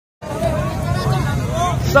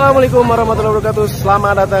Assalamualaikum warahmatullahi wabarakatuh.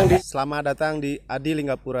 Selamat datang di Adi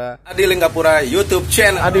Linggapura YouTube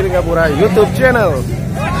channel.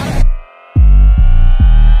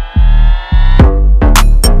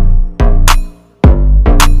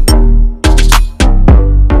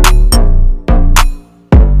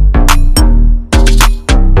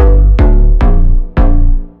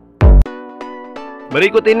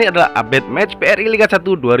 Berikut ini adalah update match BRI Liga 1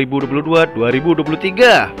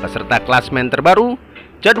 2022-2023 beserta klasmen terbaru,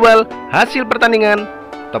 jadwal, hasil pertandingan,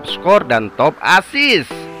 top skor, dan top assist.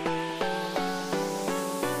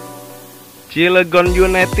 Cilegon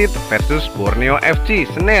United versus Borneo FC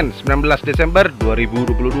Senin 19 Desember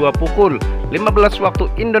 2022 pukul 15 waktu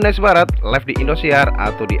Indonesia Barat, live di Indosiar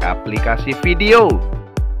atau di aplikasi video.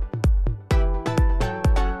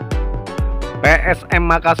 PSM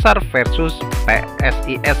Makassar versus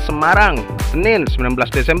PSIS Semarang Senin 19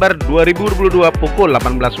 Desember 2022 pukul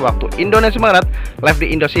 18 waktu Indonesia Barat, live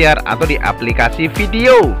di Indosiar atau di aplikasi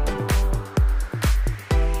video.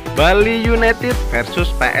 Bali United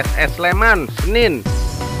versus PSS Sleman Senin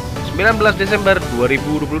 19 Desember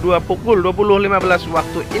 2022 pukul 20.15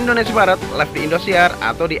 waktu Indonesia Barat, live di Indosiar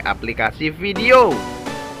atau di aplikasi video.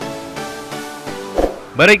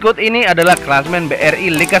 Berikut ini adalah klasmen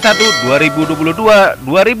BRI Liga 1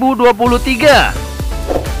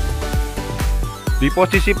 2022-2023. Di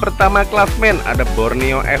posisi pertama klasmen ada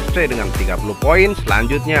Borneo FC dengan 30 poin,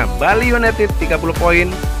 selanjutnya Bali United 30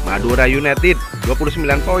 poin, Madura United 29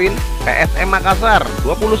 poin, PSM Makassar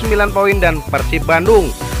 29 poin, dan Persib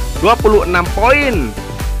Bandung 26 poin.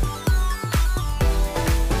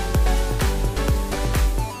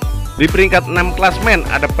 Di peringkat 6 klasmen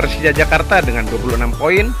ada Persija Jakarta dengan 26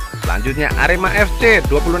 poin, selanjutnya Arema FC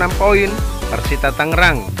 26 poin, Persita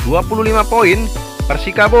Tangerang 25 poin,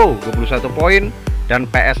 Persikabo 21 poin, dan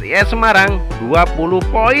PSIS Semarang 20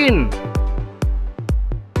 poin.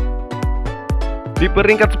 Di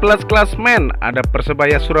peringkat 11 klasmen ada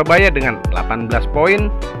Persebaya Surabaya dengan 18 poin,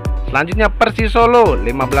 selanjutnya Persis Solo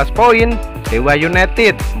 15 poin, Dewa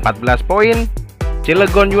United 14 poin,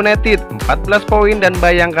 Cilegon United 14 poin, dan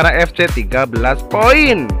Bayangkara FC 13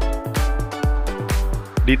 poin.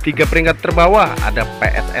 Di 3 peringkat terbawah ada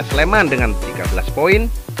PSS Sleman dengan 13 poin,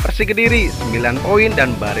 Persik Kediri 9 poin,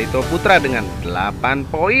 dan Barito Putra dengan 8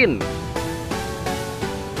 poin.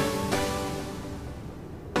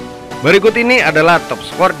 Berikut ini adalah top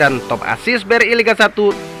skor dan top assist BRI Liga 1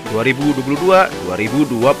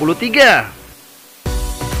 2022-2023.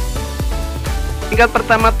 Tingkat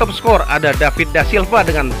pertama top skor ada David da Silva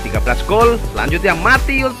dengan 13 gol, selanjutnya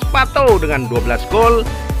Matius Pato dengan 12 gol,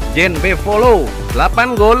 Jen Bevolo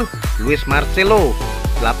 8 gol, Luis Marcelo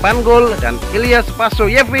 8 gol, dan Ilyas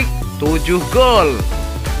Pasoyevic 7 gol.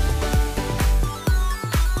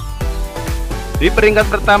 Di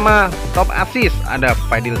peringkat pertama top assist ada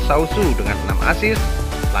Fadil Sausu dengan 6 assist,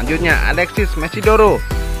 selanjutnya Alexis Mesidoro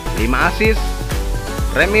 5 assist,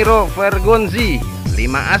 Remiro Vergonzi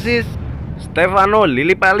 5 assist, Stefano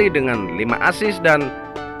Lillipali dengan 5 assist, dan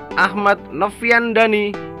Ahmad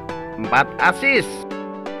Noviandani 4 assist.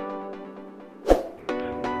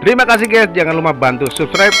 Terima kasih guys, jangan lupa bantu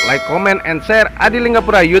subscribe, like, comment, and share Adi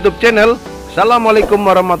Linggapura YouTube channel. Assalamualaikum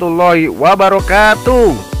warahmatullahi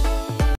wabarakatuh.